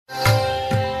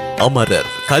அமரர்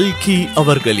கல்கி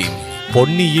அவர்களின்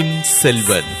பொன்னியின்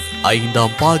செல்வன்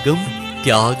 5ஆம் பாகம்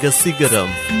தியாக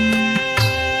சிகரம்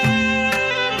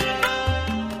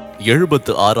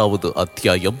 76வது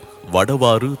அத்தியாயம்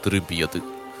வடவாறு திரும்பியது.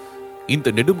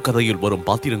 இந்த நெடும் கதையில் வரும்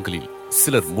பாத்திரங்களில்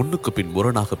சிலர் முன்னுக்கு பின்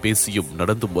முரணாக பேசியும்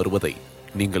நடந்தும் வருவதை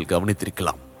நீங்கள்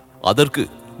கவனித்திருக்கலாம். அதற்கு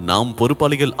நாம்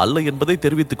பொறுப்பாளிகள் அல்ல என்பதை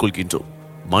தெரிவித்துக் கொள்கின்றோம்.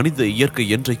 மனித இயற்கை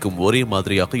என்றைக்கும் ஒரே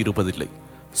மாதிரியாக இருப்பதில்லை.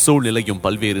 சூழ்நிலையும்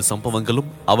பல்வேறு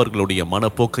சம்பவங்களும் அவர்களுடைய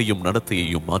மனப்போக்கையும்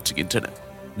நடத்தையையும் மாற்றுகின்றன.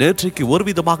 நேற்றைக்கு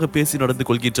ஒருவிதமாக பேசி நடந்து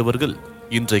கொள்கின்றவர்கள்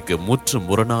இன்றைக்கு முற்றும்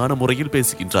முரணான முறையில்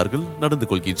பேசுகின்றார்கள், நடந்து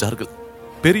கொள்கின்றார்கள்.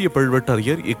 பெரிய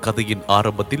பழுவேட்டரையர் இக்கதையின்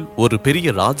ஆரம்பத்தில் ஒரு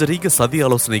பெரிய ராஜரீக சதி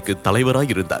ஆலோசனைக்கு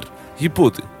தலைவராயிருந்தார்.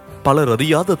 இப்போது பலர்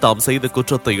அறியாத தாம் செய்த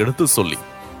குற்றத்தை எடுத்து சொல்லி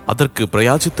அதற்கு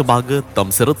பிரயாஜித்தமாக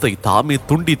தம் சிரத்தை தாமே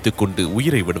துண்டித்துக் கொண்டு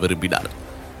உயிரை விட விரும்பினார்.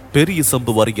 பெரிய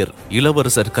சம்புவரையர்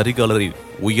இளவரசர் கரிகாலரின்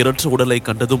உயிரற்ற உடலை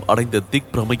கண்டதும் அடைந்த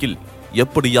திக் பிரமையில்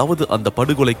எப்படியாவது அந்த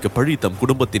படுகொலைக்கு பழி தம்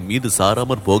குடும்பத்தின் மீது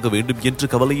சாராமற் போக வேண்டும் என்று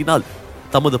கவலையினால்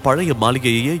தமது பழைய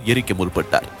மாளிகையே எரிக்க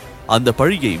முற்பட்டார். அந்த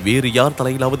பழியை வேறு யார்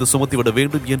தலையிலாவது சுமத்திவிட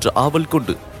வேண்டும் என்ற ஆவல்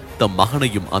கொண்டு தம்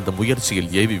மகனையும் அந்த முயற்சியில்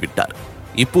ஏவிவிட்டார்.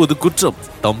 இப்போது குற்றம்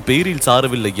தம் பேரில்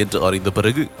சாரவில்லை என்று அறிந்த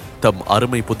பிறகு, தம்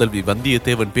அருமை புதல்வி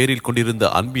வந்தியத்தேவன் பேரில் கொண்டிருந்த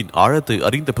அன்பின் ஆழத்தை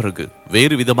அறிந்த பிறகு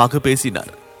வேறு விதமாக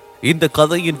பேசினார். இந்த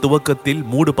கதையின் துவக்கத்தில்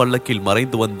மூடு பல்லக்கில்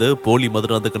மறைந்து வந்த போலி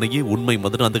மதுராந்தகனையே உண்மை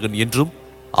மதுராந்தகன் என்றும்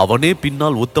அவனே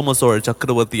பின்னால் உத்தம சோழ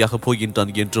சக்கரவர்த்தியாக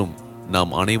போகின்றான் என்றும்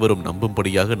நாம் அனைவரும்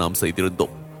நம்பும்படியாக நாம்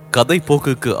செய்திருந்தோம். கதை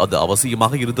போக்குக்கு அது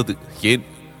அவசியமாக இருந்தது. ஏன்,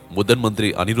 முதன்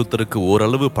மந்திரி அனிருத்தருக்கு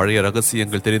ஓரளவு பழைய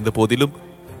ரகசியங்கள் தெரிந்த போதிலும்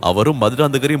அவரும்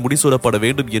மதுராந்தகரை முடிசூடப்பட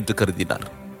வேண்டும் என்று கருதினார்.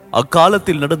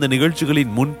 அக்காலத்தில் நடந்த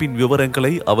நிகழ்ச்சிகளின் முன்பின்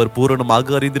விவரங்களை அவர்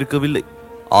பூரணமாக அறிந்திருக்கவில்லை.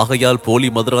 ஆகையால் போலி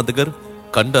மதுராந்தகர்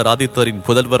கண்டராதித்தரின்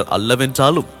புதல்வர்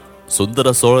அல்லவென்றாலும்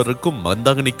சுந்தர சோழருக்கும்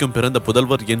மந்தாகினிக்கும் பிறந்த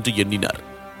புதல்வர் என்று எண்ணினார்.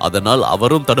 அதனால்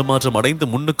அவரும் தடுமாற்றம் அடைந்து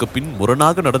முன்னுக்கு பின்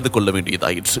முரணாக நடந்து கொள்ள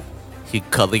வேண்டியதாயிற்று.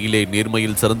 இக்கதையிலே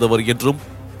நேர்மையில் சிறந்தவர் என்றும்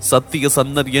சத்திய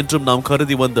சன்னர் என்றும் நாம்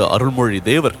கருதி வந்த அருள்மொழி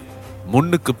தேவர்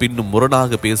முன்னுக்கு பின்னும்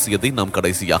முரணாக பேசியதை நாம்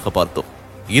கடைசியாக பார்த்தோம்.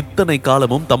 இத்தனை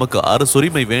காலமும் தமக்கு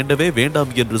அரசுரிமை வேண்டவே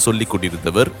வேண்டாம் என்று சொல்லிக்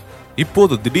கொண்டிருந்தவர்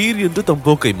இப்போது திடீர் என்று தம்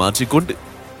போக்கை மாற்றிக்கொண்டு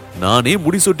நானே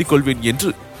முடிசூட்டிக் கொள்வேன்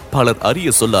என்று பலர் அறிய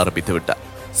சொல்ல ஆரம்பித்து விட்டார்.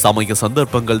 சமய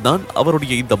சந்தர்ப்பங்கள் தான்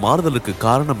அவருடைய இந்த மாறுதலுக்கு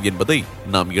காரணம் என்பதை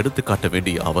நாம் எடுத்து காட்ட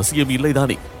வேண்டிய அவசியம்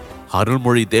இல்லைதானே.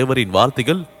 அருள்மொழி தேவரின்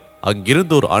வார்த்தைகள்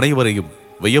அங்கிருந்தோர் அனைவரையும்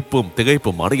வியப்பும்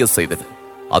திகைப்பும் அடைய செய்தன.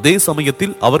 அதே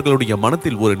சமயத்தில் அவர்களுடைய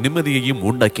மனத்தில் ஒரு நிம்மதியையும்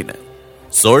உண்டாக்கின.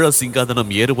 சோழ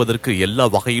சிங்காதனம் ஏறுவதற்கு எல்லா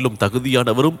வகையிலும்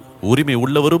தகுதியானவரும் உரிமை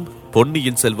உள்ளவரும்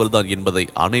பொன்னியின் செல்வர்தான் என்பதை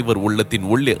அனைவர் உள்ளத்தின்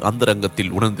உள்ளே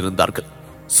அந்தரங்கத்தில் உணர்ந்திருந்தார்கள்.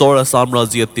 சோழ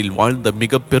சாம்ராஜ்யத்தில் வாழ்ந்த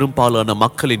மிக பெரும்பாலான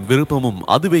மக்களின் விருப்பமும்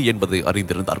அதுவே என்பதை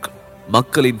அறிந்திருந்தார்கள்.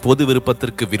 மக்களின் பொது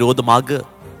விருப்பத்திற்கு விரோதமாக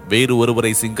வேறு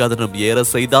ஒருவரை சிங்காதனம் ஏற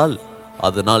செய்தால்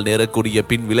அதனால் நேரக்கூடிய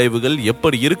பின் விளைவுகள்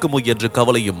எப்படி இருக்குமோ என்ற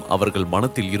கவலையும் அவர்கள்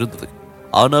மனத்தில் இருந்தது.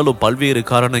 ஆனாலும் பல்வேறு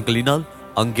காரணங்களினால்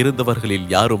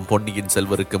அங்கிருந்தவர்களில் யாரும் பொன்னியின்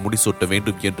செல்வருக்கு முடிசூட்ட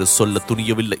வேண்டும் என்று சொல்ல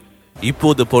துணியவில்லை.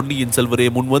 இப்போது பொன்னியின் செல்வரே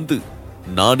முன்வந்து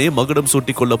நானே மகுடம்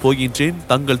சூட்டிக் கொள்ளப் போகின்றேன்,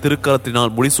 தங்கள்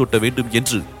திருக்கரத்தினால் முடிசூட்ட வேண்டும்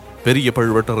என்று பெரிய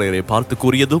பழுவேட்டரையரை பார்த்து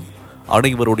கூறியதும்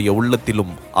அனைவருடைய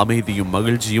உள்ளத்திலும் அமைதியும்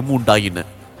மகிழ்ச்சியும் உண்டாயின.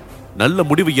 நல்ல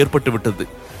முடிவு ஏற்பட்டுவிட்டது.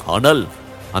 ஆனால்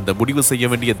அந்த முடிவு செய்ய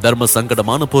வேண்டிய தர்ம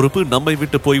சங்கடமான பொறுப்பு நம்மை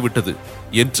விட்டு போய்விட்டது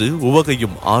என்று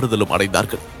உவகையும் ஆறுதலும்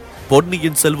அடைந்தார்கள்.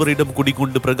 பொன்னியின் செல்வரிடம்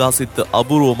குடிகொண்டு பிரகாசித்த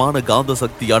அபூர்வமான காந்த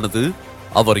சக்தியானது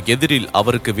அவர் எதிரில்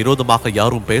அவருக்கு விரோதமாக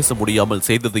யாரும் பேச முடியாமல்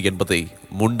செய்தது என்பதை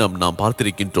முன்னம் நாம்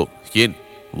பார்த்திருக்கின்றோம். ஏன்,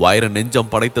 வைர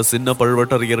நெஞ்சம் படைத்த சின்ன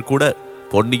பழுவேட்டரையர் கூட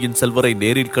பொன்னியின் செல்வரை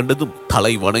நேரில் கண்டதும்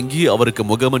தலை வணங்கி அவருக்கு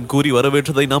முகமன் கூறி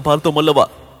வரவேற்றதை நாம் பார்த்தோம் அல்லவா?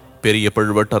 பெரிய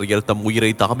பழுவேட்டரையர் தம்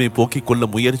உயிரை தாமே போக்கிக் கொள்ள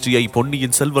முயற்சியை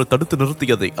பொன்னியின் செல்வர் தடுத்து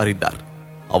நிறுத்தியதை அறிந்தார்.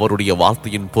 அவருடைய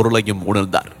வார்த்தையின் பொருளையும்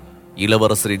உணர்ந்தார்.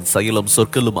 இளவரசரின் செயலும்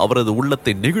சொற்களும் அவரது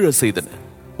உள்ளத்தை நெகிழ செய்தன.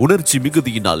 உணர்ச்சி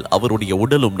மிகுதியினால் அவருடைய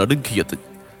உடலும் நடுங்கியது.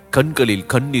 கண்களில்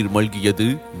கண்ணீர் மல்கியது,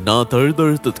 நா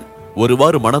தழுதழுத்தது.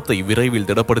 ஒருவாறு மனத்தை விரைவில்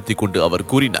திடப்படுத்திக் கொண்டு அவர்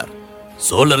கூறினார்,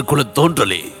 சோழர் குல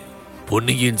தோன்றலே,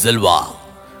 பொன்னியின் செல்வா,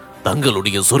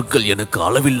 தங்களுடைய சொற்கள் எனக்கு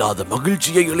அளவில்லாத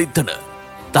மகிழ்ச்சியை அளித்தன.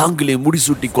 தாங்களே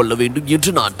முடிசூட்டிக் கொள்ள வேண்டும்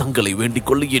என்று நான் தங்களை வேண்டிக்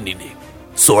கொள்ள எண்ணினேன்.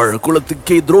 சோழ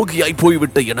குலத்துக்கே துரோகியாய்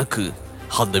போய்விட்ட எனக்கு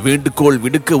அந்த வேண்டுகோள்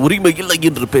விடுக்க உரிமை இல்லை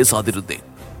என்று பேசாதிருந்தேன்.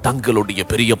 தங்களுடைய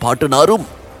பெரிய பாட்டனாரும்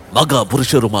மகா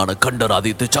புருஷருமான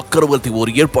கண்டராதித்த சக்கரவர்த்தி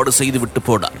ஒரு ஏற்பாடு செய்துவிட்டு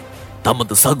போனார்.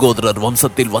 தமது சகோதரர்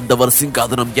வம்சத்தில் வந்தவர்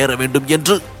சிங்காதனம் ஏற வேண்டும்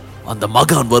என்று அந்த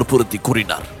மகான் வற்புறுத்தி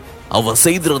கூறினார். அவர்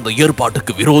செய்திருந்த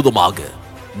ஏற்பாட்டுக்கு விரோதமாக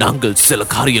நாங்கள் சில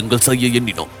காரியங்கள் செய்ய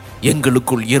எண்ணினோம்.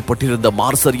 எங்களுக்குள் ஏற்பட்டிருந்த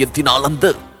மார்சரியத்தினால் அந்த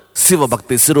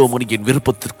சிவபக்தி சிரோமணியின்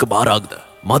விருப்பத்திற்கு மாறாக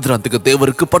மதுராந்தக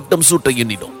தேவருக்கு பட்டம் சூட்ட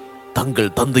எண்ணினோம்.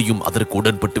 தங்கள் தந்தையும் அதற்கு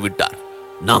உடன்பட்டு விட்டார்.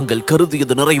 நாங்கள்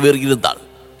கருதியது நிறைவேறியிருந்தால்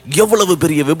எவ்வளவு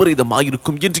பெரிய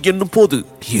விபரீதமாயிருக்கும் என்று எண்ணும் போது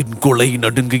என் கொலை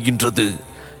நடுங்குகின்றது.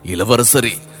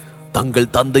 இளவரசரே,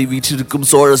 தங்கள் தந்தை வீற்றிருக்கும்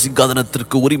சோழ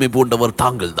சிங்காதனத்திற்கு உரிமை பூண்டவர்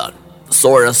தாங்கள்தான்.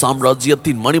 சோழ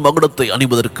சாம்ராஜ்யத்தின் மணிமகுடத்தை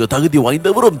அணிவதற்கு தகுதி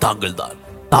வாய்ந்தவரும் தாங்கள்தான்.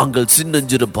 தாங்கள்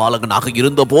சின்னஞ்சிறு பாலகனாக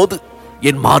இருந்த போது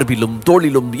என் மார்பிலும்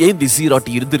தோளிலும் ஏந்தி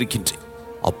சீராட்டி இருந்திருக்கின்றேன்.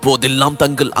 அப்போதெல்லாம்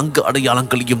தங்கள் அங்க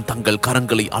அடையாளங்களையும் தங்கள்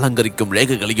கரங்களை அலங்கரிக்கும்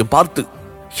ரேகைகளையும் பார்த்து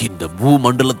இந்த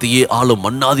பூமண்டலத்தையே ஆளும்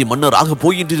மன்னாதி மன்னராக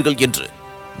போகின்றீர்கள் என்று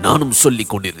நானும்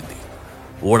சொல்லிக் கொண்டிருந்தேன்.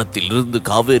 ஓணத்தில் இருந்து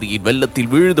காவேரியின்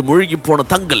வெள்ளத்தில் விழுந்து மூழ்கி போன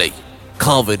தங்களை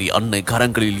காவேரி அன்னை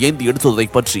கரங்களில் ஏந்தி எடுத்ததை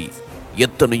பற்றி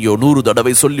எத்தனையோ 100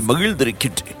 தடவை சொல்லி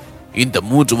மகிழ்ந்திருக்கின்றேன். இந்த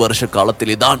 3 வருஷ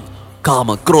காலத்திலே தான்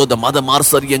காம குரோத மத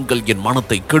மார்சரியங்கள் என்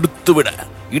மனத்தை கெடுத்துவிட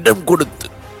இடம் கொடுத்து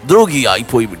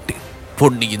துரோகியாய் போய்விட்டேன்.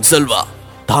 பொன்னியின் செல்வா,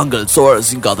 தாங்கள் சோழ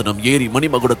சிங்காதனம் ஏறி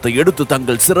மணிமகுடத்தை எடுத்து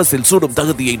தங்கள் சிரசில் சூடும்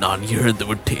தகுதியை நான் இழந்து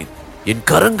விட்டேன். என்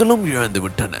கரங்களும் இழந்து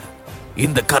விட்டன.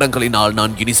 இந்த கரங்களினால்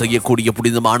நான் இனி செய்யக்கூடிய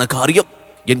புனிதமான காரியம்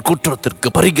என் குற்றத்திற்கு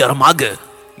பரிகாரமாக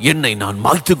என்னை நான்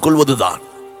மாய்த்துக் கொள்வதுதான்.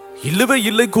 இல்லவே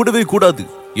இல்லை, கூடவே கூடாது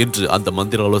என்று அந்த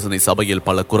மந்திர ஆலோசனை சபையில்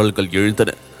பல குரல்கள் எழுந்தன.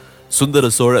 சுந்தர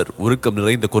சோழர் உருக்கம்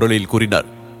நிறைந்த குரலில் கூறினார்,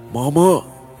 மாமா,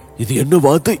 இது என்ன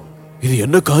வார்த்தை? இது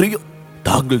என்ன காரியம்?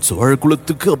 தாங்கள் சோழ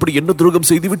குலத்துக்கு அப்படி என்ன துரோகம்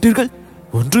செய்து விட்டீர்கள்?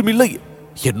 ஒன்றுமில்லை.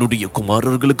 என்னுடைய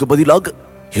குமாரர்களுக்கு பதிலாக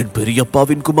என்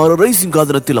பெரியப்பாவின் குமாரரை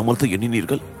சிங்காதனத்தில் அமர்த்த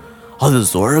எண்ணினீர்கள். அது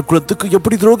சோழ குலத்துக்கு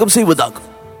எப்படி துரோகம் செய்வதாகும்?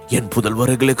 என்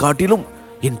புதல்வர்களை காட்டிலும்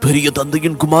என் பெரிய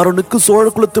தந்தையின் குமாரனுக்கு சோழ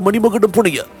குலத்து மணிமகுடம்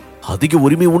புனைய அதிக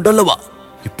உரிமை உண்டல்லவா?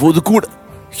 இப்போது கூட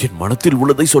என் மனத்தில்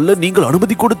உள்ளதை சொல்ல நீங்கள்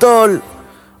அனுமதி கொடுத்தால்.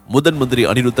 முதன் மந்திரி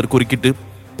அனிருத்தர் குறுக்கிட்டு,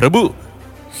 பிரபு,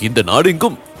 இந்த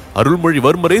நாடெங்கும்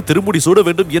அருள்மொழிவர்மரே திருமுடி சூட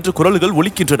வேண்டும் என்ற குரல்கள்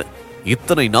ஒலிக்கின்றன.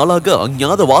 இத்தனை நாளாக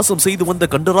அஞ்ஞாத வாசம் செய்து வந்த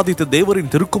கண்டராதித்த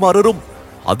தேவரின் திருக்குமாரரும்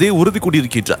அதே உறுதி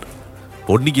கொண்டிருக்கின்றார்.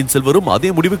 பொன்னியின் செல்வரும்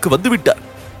அதே முடிவுக்கு வந்துவிட்டார்.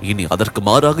 இனி அதற்கு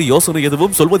மாறாக யோசனை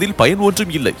எதுவும் சொல்வதில் பயன்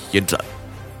ஒன்றும் இல்லை என்றார்.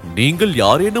 நீங்கள்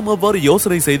யாரேனும் அவ்வாறு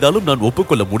யோசனை செய்தாலும் நான்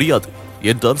ஒப்புக்கொள்ள முடியாது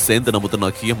என்றார் சேந்தன்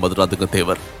அமுதனாகிய மதுராந்தக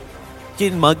தேவர்.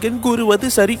 என் மகன் கூறுவது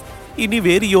சரி, இனி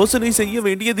வேறு யோசனை செய்ய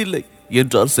வேண்டியதில்லை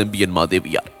என்றார் செம்பியன்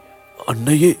மாதேவியார்.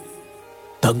 அன்னையே,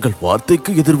 தங்கள்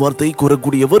வார்த்தைக்கு எதிர் வார்த்தையை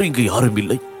கூறக்கூடியவர் இங்கு யாரும்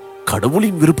இல்லை.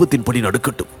 கடவுளின் விருப்பத்தின்படி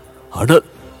நடக்கட்டும். ஆனால்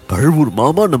பழுவூர்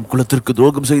மாமா நம் குலத்திற்கு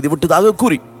துரோகம் செய்து விட்டதாக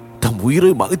கூறி தம்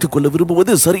உயிரை மாய்த்துக் கொள்ள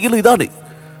விரும்புவது சரியில்லைதானே?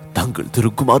 தங்கள்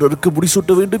திருக்குமாரருக்கு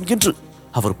முடிசூட்ட வேண்டும் என்று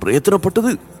அவர்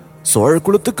பிரயத்தனப்பட்டது சோழ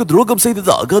குலத்துக்கு துரோகம்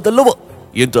செய்தது ஆகாதல்லவா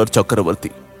என்றார் சக்கரவர்த்தி.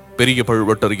 பெரிய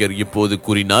பழுவட்டரையர் இப்போது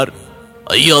கூறினார்,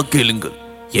 ஐயா கேளுங்கள்.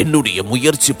 என்னுடைய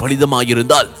முயற்சி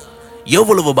பலிதமாயிருந்தால்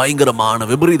எவ்வளவு பயங்கரமான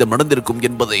விபரீதம் நடந்திருக்கும்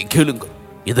என்பதை கேளுங்கள்.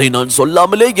 இதை நான்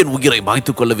சொல்லாமலே என் உயிரை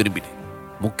மாய்த்துக் கொள்ள விரும்பினேன்.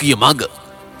 முக்கியமாக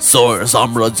சோழ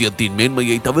சாம்ராஜ்யத்தின்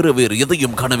மேன்மையை தவிர வேறு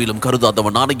எதையும் கனவிலும்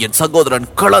கருதாதவனான என் சகோதரன்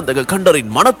களந்தக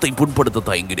கண்டரின் மனத்தை புண்படுத்த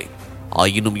தயங்கினேன்.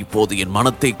 ஆயினும் இப்போது என்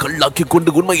மனத்தை கல்லாக்கி கொண்டு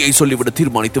உண்மையை சொல்லிவிட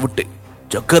தீர்மானித்து விட்டேன்.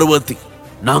 சக்கரவர்த்தி,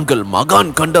 நாங்கள்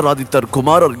மகான் கண்டராதித்தர்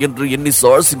குமாரர் என்று எண்ணி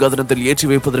சோழ சிங்காதனத்தில் ஏற்றி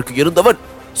வைப்பதற்கு இருந்தவன்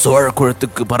சோழ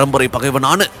குலத்துக்கு பரம்பரை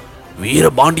பகைவனான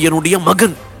வீரபாண்டியனுடைய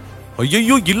மகன்.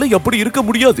 ஐயோ, இல்லை, அப்படி இருக்க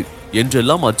முடியாது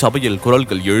என்றெல்லாம் அச்சபையில்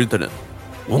குரல்கள் எழுந்தன.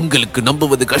 உங்களுக்கு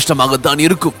நம்புவது கஷ்டமாகத்தான்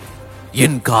இருக்கும்.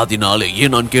 என் காதினாலேயே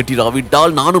நான்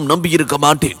கேட்டிராவிட்டால் நானும் நம்பியிருக்க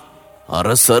மாட்டேன்.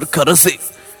 அரசர் கரசே,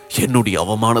 என்னுடைய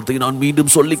அவமானத்தை நான்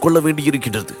மீண்டும் சொல்லிக் கொள்ள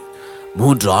வேண்டியிருக்கின்றது.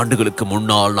 3 ஆண்டுகளுக்கு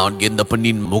முன்னால் நான் எந்த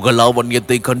பெண்ணின்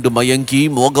முகலாவண்யத்தை கண்டு மயங்கி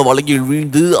மோக வலையில்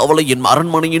வீழ்ந்து அவளை என்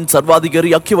அரண்மனையின்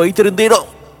சர்வாதிகாரியாக்கி வைத்திருந்தேனோ,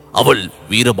 அவள்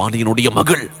வீரபாண்டியனுடைய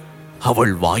மகள்.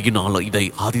 அவள் வாயினால் இதை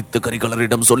ஆதித்த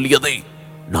கரிகாலரிடம் சொல்லியதை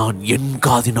நான் என்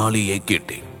காதினாலேயே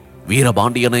கேட்டேன்.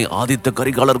 வீரபாண்டியனை ஆதித்த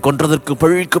கரிகாலர் கொன்றதற்கு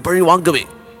பழிக்கு பழி வாங்கவே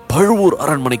பழுவூர்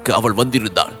அரண்மனைக்கு அவள்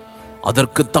வந்திருந்தாள்.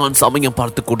 அதற்குத்தான் சமயம்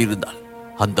பார்த்துக் கொண்டிருந்தாள்.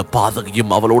 அந்த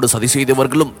பாதகையும் அவளோடு சதி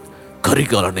செய்தவர்களும்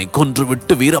கரிகாலனை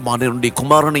கொன்றுவிட்டு வீரபாண்டியனுடைய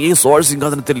குமாரனையே சோழ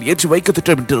சிங்காதனத்தில் ஏற்றி வைக்க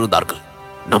திட்டமிட்டிருந்தார்கள்.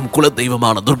 நம் குல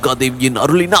தெய்வமான துர்கா தேவியின்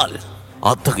அருளினால்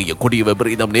அத்தகைய கொடிய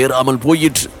விபரீதம் நேராமல்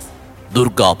போயிற்று.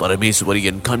 துர்கா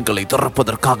பரமேஸ்வரியின் கண்களை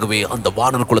திறப்பதற்காகவே அந்த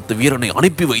வானர் குலத்து வீரனை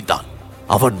அனுப்பி வைத்தாள்.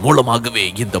 அவன் மூலமாகவே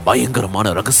இந்த பயங்கரமான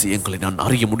ரகசியங்களை நான்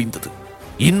அறிய முடிந்தது.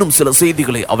 இன்னும் சில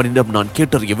செய்திகளை அவனிடம் நான்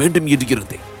கேட்டறிய வேண்டும் என்று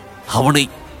இருந்தேன். அவனை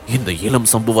இந்த இளம்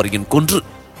சம்புவரையன் கொன்று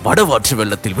வடவாற்று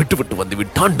வெள்ளத்தில் விட்டுவிட்டு வந்து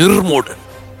விட்டான் நிர்மோடன்.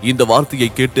 இந்த வார்த்தையை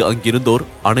கேட்டு அங்கிருந்தோர்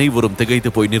அனைவரும் திகைத்து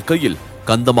போய் நிற்கையில்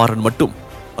கந்தமாறன் மட்டும்,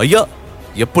 ஐயா,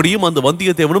 எப்படியும் அந்த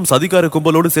வந்தியத்தேவனும் சதிகார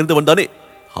கும்பலோடு சேர்ந்து வந்தானே,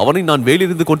 அவனை நான்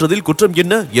வேலிருந்து கொன்றதில் குற்றம்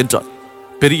என்ன என்றார்.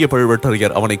 பெரிய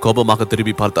பழுவட்டரையர் அவனை கோபமாக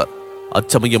திரும்பி பார்த்தார்.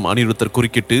 அச்சமயம் அனிருத்தர்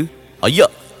குறுக்கிட்டு, ஐயா,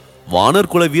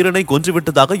 வானர் குல வீரனை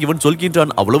கொன்றுவிட்டதாக இவன்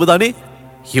சொல்கின்றான், அவ்வளவுதானே?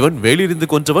 இவன் வேலிருந்து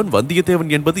கொன்றவன்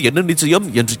வந்தியத்தேவன் என்பது என்ன நிச்சயம்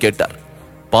என்று கேட்டார்.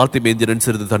 பார்த்திபேந்திரன்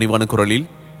சிறிது தனிவான குரலில்,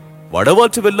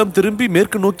 வடவாற்று வெள்ளம் திரும்பி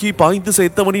மேற்கு நோக்கி பாய்ந்து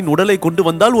சேர்த்தவனின் உடலை கொண்டு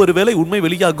வந்தால் ஒருவேளை உண்மை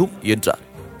வெளியாகும் என்றார்.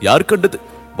 யார் கண்டது?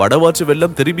 வடவாற்று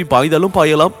வெள்ளம் திரும்பி பாய்ந்தாலும்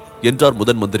பாயலாம் என்றார்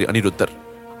முதன் மந்திரி அனிருத்தர்.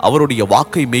 அவருடைய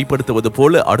வாக்கை மெய்ப்படுத்துவது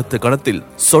போல அடுத்த கணத்தில்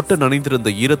சொட்ட நனைந்திருந்த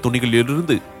ஈர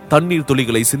துணிகளிலிருந்து தண்ணீர்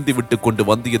துளிகளை சிந்திவிட்டுக் கொண்டு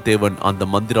வந்தியத்தேவன் அந்த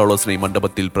மந்திராலோசனை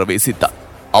மண்டபத்தில் பிரவேசித்தார்.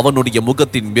 அவனுடைய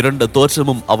முகத்தின் மிரண்ட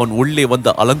தோற்றமும் அவன் உள்ளே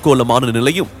வந்த அலங்கோலமான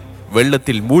நிலையும்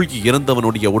வெள்ளத்தில் மூழ்கி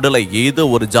இறந்தவனுடைய உடலை ஏதோ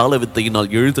ஒரு ஜால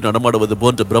வித்தையினால் இழுத்து நடமாடுவது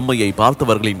போன்ற பிரம்மையை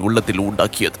பார்த்தவர்களின் உள்ளத்தில்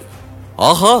உண்டாக்கியது.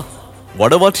 ஆஹா,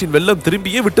 வடவாற்றின் வெள்ளம்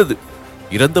திரும்பியே விட்டது,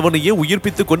 இறந்தவனையே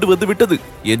உயிர்ப்பித்துக் கொண்டு வந்து விட்டது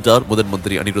என்றார் முதன்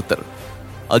மந்திரி அனிருத்தர்.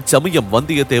 அச்சமயம்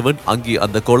வந்தியத்தேவன் அங்கே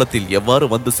அந்த கோலத்தில் எவ்வாறு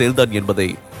வந்து சேர்ந்தான் என்பதை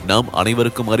நாம்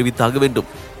அனைவருக்கும் அறிவித்தாக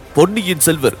வேண்டும். பொன்னியின்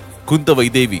செல்வர், குந்தவை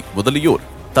தேவி முதலியோர்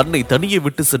தன்னை தனியே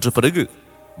விட்டு சென்ற பிறகு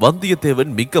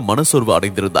வந்தியத்தேவன் மிக்க மனசோர்வு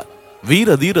அடைந்திருந்தார்.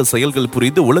 வீர தீர செயல்கள்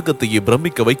புரிந்து உலகத்தையே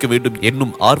பிரமிக்க வைக்க வேண்டும்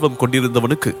என்னும் ஆர்வம்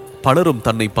கொண்டிருந்தவனுக்கு பலரும்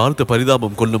தன்னை பார்த்து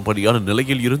பரிதாபம் கொள்ளும்படியான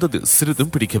நிலையில் இருந்தது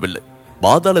சிறிதும் பிடிக்கவில்லை.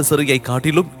 பாதாள சிறையை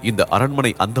காட்டிலும் இந்த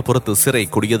அரண்மனை அந்த புறத்து சிறை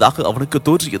கொடியதாக அவனுக்கு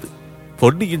தோன்றியது.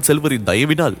 பொன்னியின் செல்வரின்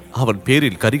தயவினால் அவன்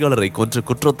பேரில் கரிகாலரை கொன்ற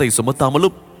குற்றத்தை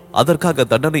சுமத்தாமலும் அதற்காக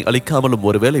தண்டனை அளிக்காமலும்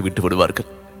ஒருவேளை விட்டு விடுவார்கள்.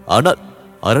 ஆனால்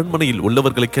அரண்மனையில்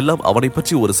உள்ளவர்களுக்கெல்லாம் அவனை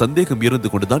பற்றி ஒரு சந்தேகம் இருந்து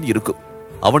கொண்டுதான் இருக்கும்.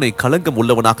 அவனை களங்கம்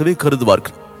உள்ளவனாகவே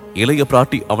கருதுவார்கள். இளைய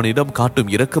பிராட்டி அவனிடம் காட்டும்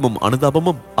இரக்கமும்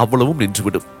அனுதாபமும் அவ்வளவும்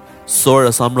நின்றுவிடும். சோழ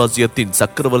சாம்ராஜ்யத்தின்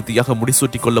சக்கரவர்த்தியாக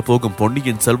முடிசூட்டிக் கொள்ள போகும்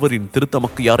பொன்னியின் செல்வரின்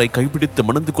திருத்தமக்கையாரை கைப்பிடித்து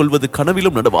மணந்து கொள்வது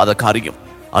கனவிலும் நடவாத காரியம்.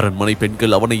 அரண்மனை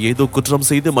பெண்கள் அவனை ஏதோ குற்றம்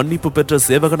செய்து மன்னிப்பு பெற்ற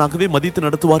சேவகனாகவே மதித்து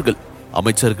நடத்துவார்கள்.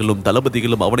 அமைச்சர்களும்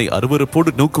தளபதிகளும் அவனை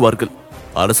அருவருப்போடு நோக்குவார்கள்.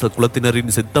 அரச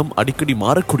குலத்தினரின் சித்தம் அடிக்கடி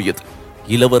மாறக்கூடியது.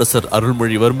 இளவரசர்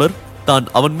அருள்மொழிவர்மர் தான்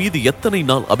அவன் மீது எத்தனை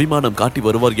நாள் அபிமானம் காட்டி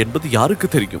வருவார் என்பது யாருக்கு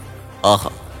தெரியும்?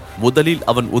 ஆஹா, முதலில்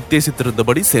அவன்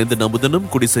உத்தேசித்திருந்தபடி சேந்தன் அமுதனும்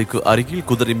குடிசைக்கு அருகில்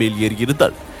குதிரை மேல்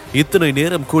ஏறியிருந்தால் இத்தனை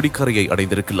நேரம் கோடிக்கரையை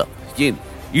அடைந்திருக்கலாம். ஏன்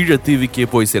ஈழத்தீவுக்கே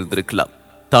போய் சேர்ந்திருக்கலாம்.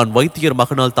 தான் வைத்தியர்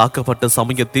மகனால் தாக்கப்பட்ட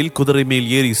சமயத்தில் குதிரை மேல்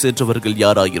ஏறி சென்றவர்கள்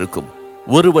யாராயிருக்கும்?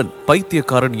 ஒருவன்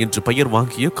பைத்தியக்காரன் என்று பெயர்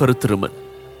வாங்கிய கருத்திருமன்.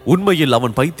 உண்மையில்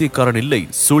அவன் பைத்தியக்காரன் இல்லை,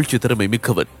 சூழ்ச்சி திறமை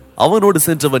மிக்கவன். அவனோடு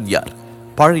சென்றவன் யார்?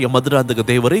 பழைய மதுராந்தக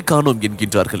தேவரை காணோம்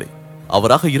என்கின்றார்களே,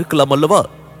 அவராக இருக்கலாம் அல்லவா?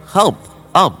 ஆம்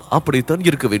ஆம், அப்படித்தான்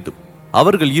இருக்க வேண்டும்.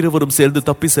 அவர்கள் இருவரும் சேர்ந்து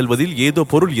தப்பி செல்வதில் ஏதோ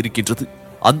பொருள் இருக்கின்றது.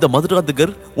 அந்த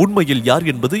மதுராந்தகர் உண்மையில் யார்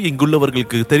என்பது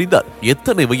இங்குள்ளவர்களுக்கு தெரிந்தால்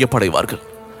எத்தனை வியப்படைவார்கள்.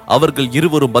 அவர்கள்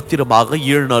இருவரும் பத்திரமாக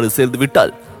 7 நாடு சேர்ந்து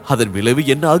விட்டால் அதன் விளைவு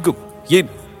என்ன ஆகும்? ஏன்,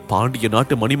 பாண்டிய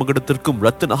நாட்டு மணிமகுடத்திற்கும்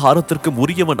ரத்தின ஹாரத்திற்கும்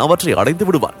உரியவன் அவற்றை அடைந்து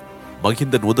விடுவான்.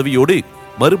 மகிந்தன் உதவியோடு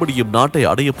மறுபடியும் நாட்டை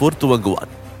அடைய போர்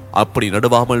துவங்குவான். அப்படி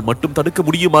நடுவாமல் மட்டும் தடுக்க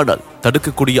முடியுமானால்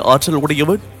தடுக்கக்கூடிய ஆற்றல்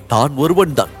உடையவன் தான்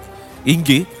ஒருவன் தான்.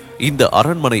 இங்கே இந்த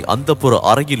அரண்மனை அந்தப்புற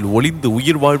அறையில் ஒளிந்து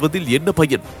உயிர் வாழ்வதில் என்ன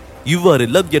பயன்?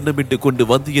 இவ்வாறெல்லாம் எண்ணமிட்டு கொண்டு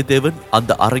வந்தியத்தேவன்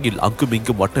அந்த அறையில் அங்கும்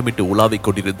இங்கும் வட்டமிட்டு உலாவிக்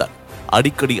கொண்டிருந்தான்.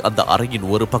 அடிக்கடி அந்த அறையின்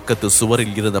ஒரு பக்கத்து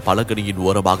சுவரில் இருந்த பலகணியின்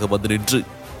ஓரமாக வந்து நின்று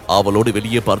அவளோடு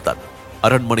வெளியே பார்த்தான்.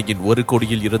 அரண்மனையின் ஒரு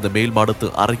கோடியில் இருந்த மேல் மாடத்து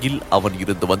அறையில் அவன்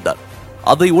இருந்து வந்தான்.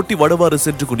 அதை ஒட்டி வடவாறு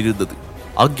சென்று கொண்டிருந்தது.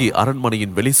 அங்கே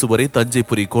அரண்மனையின் வெளிச்சுவரே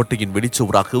தஞ்சைபுரி கோட்டையின்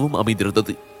வெளிச்சுவராகவும்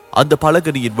அமைந்திருந்தது. அந்த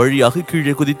பலகணியின் வழியாக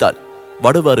கீழே குதித்தால்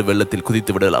வடவாறு வெள்ளத்தில்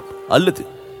குதித்து விடலாம், அல்லது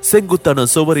செங்குத்தான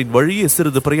சுவரின் வழியே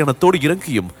சிறிது பிரயாணத்தோடு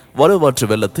இறங்கியும் வடவாற்று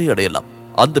வெள்ளத்தை அடையலாம்.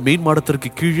 அந்த மேன்மாடத்திற்கு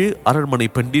கீழே அரண்மனை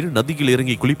பெண்டிர் நதியில்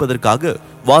இறங்கி குளிப்பதற்காக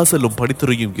வாசலும்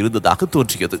படித்துறையும் இருந்ததாக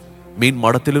தோன்றியது.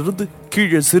 மேன்மாடத்திலிருந்து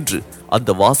கீழே சென்று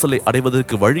அந்த வாசலை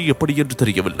அடைவதற்கு வழி எப்படி என்று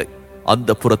தெரியவில்லை.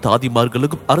 அந்த புற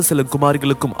தாதிமார்களுக்கும்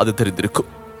அரசலங்குமாரிகளுக்கும் அது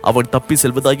தெரிந்திருக்கும். அவன் தப்பி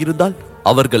செல்வதாயிருந்தால்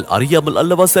அவர்கள் அறியாமல்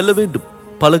அல்லவா செல்ல வேண்டும்.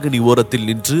 பலகனி ஓரத்தில்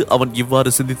நின்று அவன் இவ்வாறு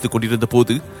சிந்தித்துக் கொண்டிருந்த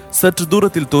போது சற்று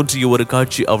தூரத்தில் தோன்றிய ஒரு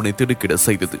காட்சி அவனை திடுக்கிட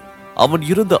செய்தது. அவன்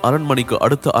இருந்த அரண்மனைக்கு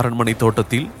அடுத்த அரண்மனை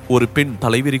தோட்டத்தில் ஒரு பெண்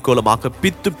தலைவிரி கோலமாக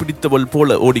பித்து பிடித்தவள்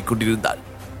போல ஓடிக்கொண்டிருந்தாள்.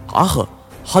 ஆஹா,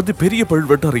 அது பெரிய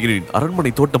பழுவேட்டரையரின்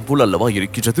அரண்மனை தோட்டம் போல் அல்லவா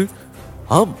இருக்கின்றது?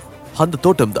 ஆம், அந்த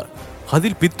தோட்டம்தான்.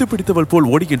 அதில் பித்து பிடித்தவள் போல்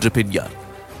ஓடுகின்ற பெண் யார்?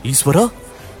 ஈஸ்வரா,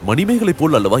 மணிமேகலை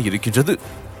போல் அல்லவா இருக்கின்றது.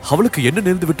 அவளுக்கு என்ன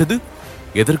நேர்ந்து விட்டது?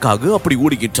 எதற்காக அப்படி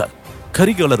ஓடுகின்றார்?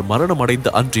 கரிகாலர் மரணம் அடைந்த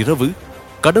அன்றிரவு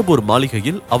கடம்பூர்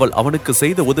மாளிகையில் அவள் அவனுக்கு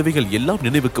செய்த உதவிகள் எல்லாம்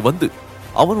நினைவுக்கு வந்து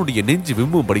அவனுடைய நெஞ்சு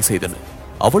விம்மும்படி செய்தன.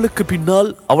 அவளுக்கு பின்னால்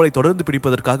அவளை தொடர்ந்து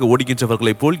பிடிப்பதற்காக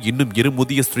ஓடுகின்றவர்களைப் போல் இன்னும் 2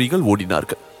 முதிய ஸ்திரீகள்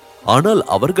ஓடினார்கள். ஆனால்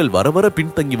அவர்கள் வர வர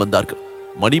பின்தங்கி வந்தார்கள்.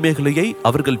 மணிமேகலையை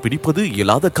அவர்கள் பிடிப்பது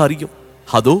இயலாத காரியம்.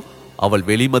 அதோ அவள்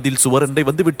வெளிமதில் சுவரண்டை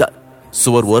வந்து விட்டாள்.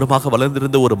 சுவர் ஓரமாக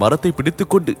வளர்ந்திருந்த ஒரு மரத்தை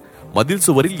பிடித்துக் கொண்டு மதில்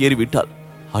சுவரில் ஏறிவிட்டாள்.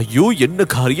 ஐயோ, என்ன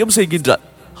காரியம் செய்கின்றார்!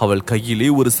 அவள் கையிலே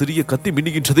ஒரு சிறிய கத்தி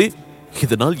மின்னுகின்றதே.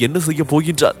 இதனால் என்ன செய்ய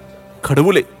போகின்றார்?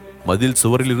 கடவுளே, மதில்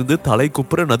சுவரிலிருந்து தலை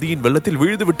குப்புற நதியின் வெள்ளத்தில்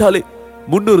விழுந்து விட்டாளே.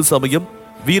 முன்னொரு சமயம்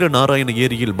வீரநாராயண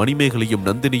ஏரியில் மணிமேகலையும்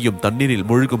நந்தினியும் தண்ணீரில்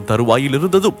மூழ்கும் தருவாயில்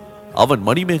இருந்ததும் அவன்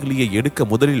மணிமேகலையை எடுக்க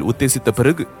முதலில் உத்தேசித்த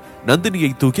பிறகு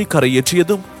நந்தினியை தூக்கி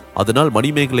கரையேற்றியதும் அதனால்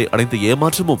மணிமேகலை அடைந்த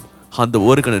ஏமாற்றமும் அந்த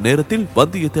ஒரு கண நேரத்தில்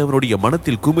வந்தியத்தேவனுடைய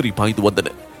மனத்தில் குமரி பாய்ந்து வந்தன.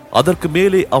 அதற்கு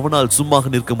மேலே அவனால் சும்மா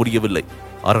நிற்க முடியவில்லை.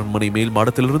 அரண்மனை மேல்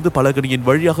மாடத்திலிருந்து பலகணியின்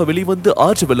வழியாக வெளிவந்து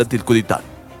ஆற்று வெள்ளத்தில் குதித்தான்.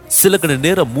 சில கண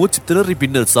நேரம் மூச்சு திணறி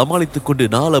பின்னர் சமாளித்துக் கொண்டு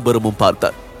நாலபுரமும்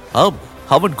பார்த்தான். ஆம்,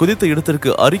 அவன் குதித்த இடத்திற்கு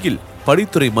அருகில்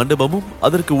படித்துறை மண்டபமும்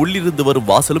அதற்கு உள்ளிருந்து வரும்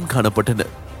வாசலும் காணப்பட்டன.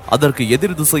 அதற்கு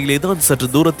எதிர் திசையிலேதான் சற்று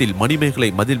தூரத்தில் மணிமேகலை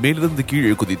மதில் மேலிருந்து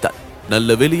கீழே குதித்தான்.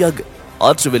 நல்ல வேளையாக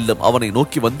ஆற்று வெள்ளம் அவனை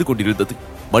நோக்கி வந்து கொண்டிருந்தது.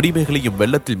 மணிமேகலையும்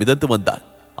வெள்ளத்தில் மிதந்து வந்தான்.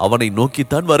 அவனை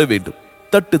நோக்கித்தான் வர வேண்டும்.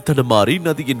 தட்டு தடுமாறி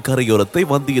நதியின் கரையோரத்தை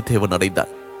வந்தியத்தேவன்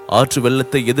அடைந்தான். ஆற்று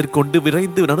வெள்ளத்தை எதிர்கொண்டு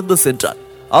விரைந்து நடந்து சென்றான்.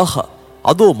 ஆஹா,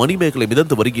 அதோ மணிமேகலை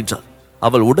மிதந்து வருகின்றான்.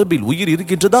 அவள் உடம்பில் உயிர்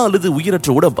இருக்கின்றதா அல்லது உயிரற்ற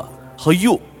உடம்பா?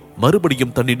 ஐயோ,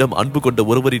 மறுபடியும் தன்னிடம் அன்பு கொண்ட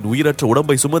ஒருவரின் உயிரற்ற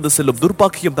உடம்பை சுமந்து செல்லும்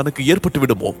துர்பாக்கியம் தனக்கு ஏற்பட்டு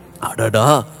விடுமோ? அடடா,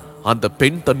 அந்த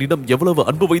பெண் தன்னிடம் எவ்வளவு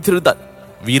அன்பு வைத்திருந்தாள்!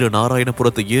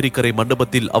 வீரநாராயணபுரத்து ஏரிக்கரை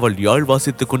மண்டபத்தில் அவள் யாழ்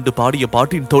வாசித்துக் கொண்டு பாடிய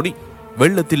பாட்டின் தோணி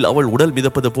வெள்ளத்தில் அவள் உடல்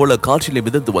மிதப்பது போல காற்றிலே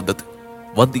மிதந்து வந்தது.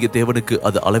 வந்தியத்தேவனுக்கு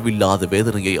அது அளவில்லாத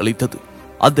வேதனையை அளித்தது.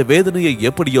 அந்த வேதனையை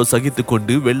எப்படியோ சகித்துக்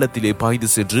கொண்டு வெள்ளத்திலே பாய்ந்து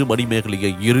சென்று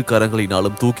மணிமேகலையை இரு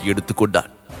கரங்களினாலும் தூக்கி எடுத்துக் கொண்டான்.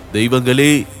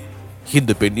 தெய்வங்களே,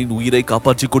 இந்த பெண்ணின் உயிரை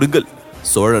காப்பாற்றிக் கொடுங்கள்.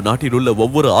 சோழ நாட்டில் உள்ள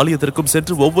ஒவ்வொரு ஆலயத்திற்கும்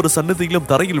சென்று ஒவ்வொரு சன்னதியிலும்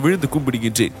தரையில் விழுந்து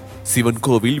கும்பிடுகின்றேன். சிவன்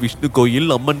கோவில், விஷ்ணு கோயில்,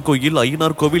 அம்மன் கோயில்,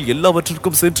 ஐயனார் கோவில்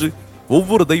எல்லாவற்றிற்கும் சென்று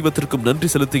ஒவ்வொரு தெய்வத்திற்கும் நன்றி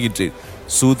செலுத்துகின்றேன்.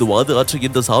 சூதுவாது ஆற்ற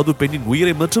இந்த சாது பெண்ணின்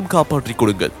உயிரை மற்றும் காப்பாற்றிக்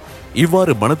கொடுங்கள்.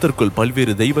 இவ்வாறு மனத்திற்குள்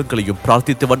பல்வேறு தெய்வங்களையும்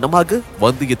பிரார்த்தித்த வண்ணமாக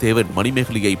வந்தியத்தேவன்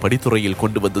மணிமேகலையை படித்துறையில்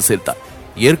கொண்டு வந்து சேர்த்தான்.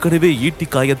 ஏற்கனவே ஈட்டி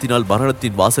காயத்தினால்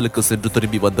மரணத்தின் வாசலுக்கு சென்று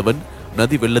திரும்பி வந்தவன்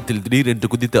நதி வெள்ளத்தில் திடீரென்று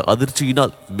குதித்த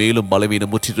அதிர்ச்சியினால் மேலும்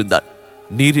பலவீனம் முற்றிருந்தான்.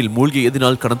 நீரில்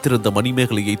மூழ்கியதினால் கடந்திருந்த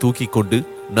மணிமேகலையை தூக்கி கொண்டு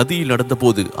நதியில்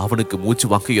நடந்தபோது அவனுக்கு மூச்சு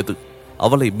வாங்கியது.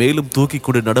 அவளை மேலும் தூக்கி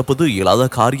கொண்டு நடப்பது இயலாத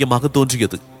காரியமாக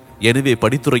தோன்றியது. எனவே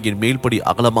படித்துறையின் மேல்படி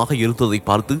அகலமாக இருந்ததை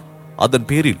பார்த்து அதன்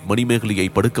பேரில் மணிமேகலையை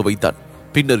படுக்க வைத்தான்.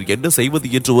 பின்னர் என்ன செய்வது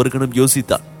என்று ஒரு கணம்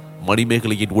யோசித்தான்.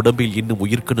 மணிமேகலையின் உடம்பில் இன்னும்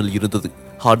உயிர்க்கணல் இருந்தது.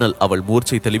 ஆனால் அவள்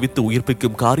மூர்ச்சை தெளிவித்து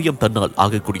உயிர்ப்பிக்கும் காரியம் தன்னால்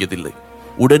ஆகக்கூடியதில்லை.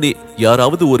 உடனே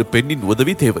யாராவது ஒரு பெண்ணின்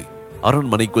உதவி தேவை.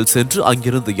 அரண்மனைக்குள் சென்று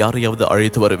அங்கிருந்து யாரையாவது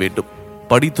அழைத்து வர வேண்டும்.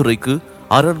 படித்துறைக்கு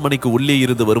அரண்மனைக்கு உள்ளே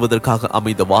இருந்து வருவதற்காக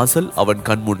அமைந்த வாசல் அவன்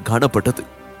கண்முன் காணப்பட்டது.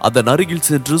 அதன் அருகில்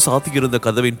சென்று சாத்தியிருந்த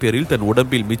கதவின் பேரில் தன்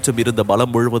உடம்பில் மிச்சம் இருந்த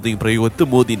பலம் முழுவதையும் பிரயோகித்து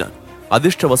மோதினான்.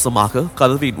 அதிர்ஷ்டவசமாக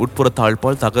கதவின் உட்புற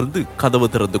தாழ்பால் தகர்ந்து கதவு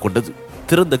திறந்து கொண்டது.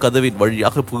 திறந்த கதவின்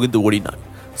வழியாக புகுந்து ஓடினான்.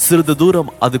 சிறிது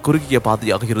தூரம் அது குறுகிய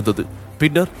பாதையாக இருந்தது.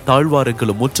 பின்னர்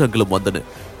தாழ்வாரங்களும் முற்றங்களும் வந்தன.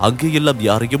 அங்கேயெல்லாம்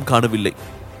யாரையும் காணவில்லை.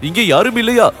 இங்கே யாரும்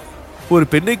இல்லையா? ஒரு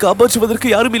பெண்ணை காப்பாற்றுவதற்கு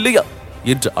யாரும் இல்லையா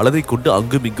என்று அலறிக் கொண்டு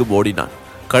அங்கும் இங்கும் ஓடினான்.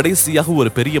 கடைசியாக ஒரு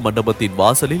பெரிய மண்டபத்தின்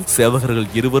வாசலில் சேவகர்கள்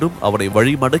இருவரும் அவனை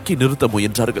வழிமடக்கி நிறுத்த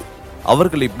முயன்றார்கள்.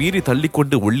 அவர்களை மீறி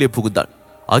தள்ளிக்கொண்டு உள்ளே புகுந்தான்.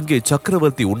 அங்கே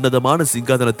சக்கரவர்த்தி உன்னதமான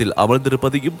சிங்காதனத்தில்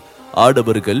அமர்ந்திருப்பதையும்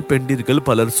ஆடவர்கள் பெண்டிர்கள்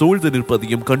பலர் சூழ்ந்து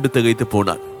நிற்பதையும் கண்டு திகைத்து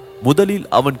போனான். முதலில்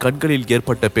அவன் கண்களில்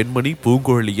ஏற்பட்ட பெண்மணி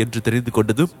பூங்குழலி என்று தெரிந்து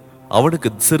கொண்டதும்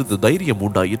அவனுக்கு சிறிது தைரியம்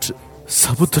உண்டாயிற்று.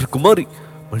 சமுத்திரகுமாரி,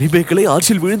 மணிமேகலை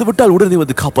ஆற்றில் விழுந்து விட்டால் உடனே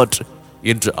வந்து காப்பாற்று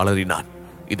என்று அலறினான்.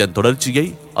 இதன் தொடர்ச்சியை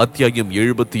அத்தியாயம்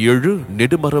 77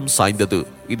 நெடுமரம் சாய்ந்தது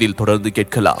இதில் தொடர்ந்து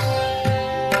கேட்கலாம்.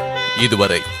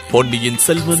 இதுவரை பொன்னியின்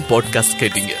செல்வன் பாட்காஸ்ட்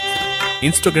கேட்டீங்க.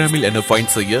 இன்ஸ்டாகிராமில் என்ன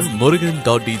ஃபைண்ட் செய்ய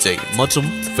murugan.dj மற்றும்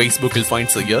ஃபேஸ்புக்கில்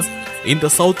ஃபைண்ட் செய்ய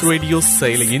இந்த சவுத் ரேடியோ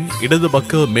செயலியின் இடது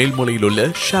பக்க மேல்முனையில் உள்ள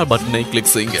ஷேர் பட்டனை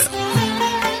கிளிக் செய்யுங்க.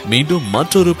 மீண்டும்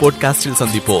மற்றொரு பாட்காஸ்டில்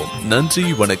சந்திப்போம். நன்றி,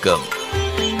 வணக்கம்.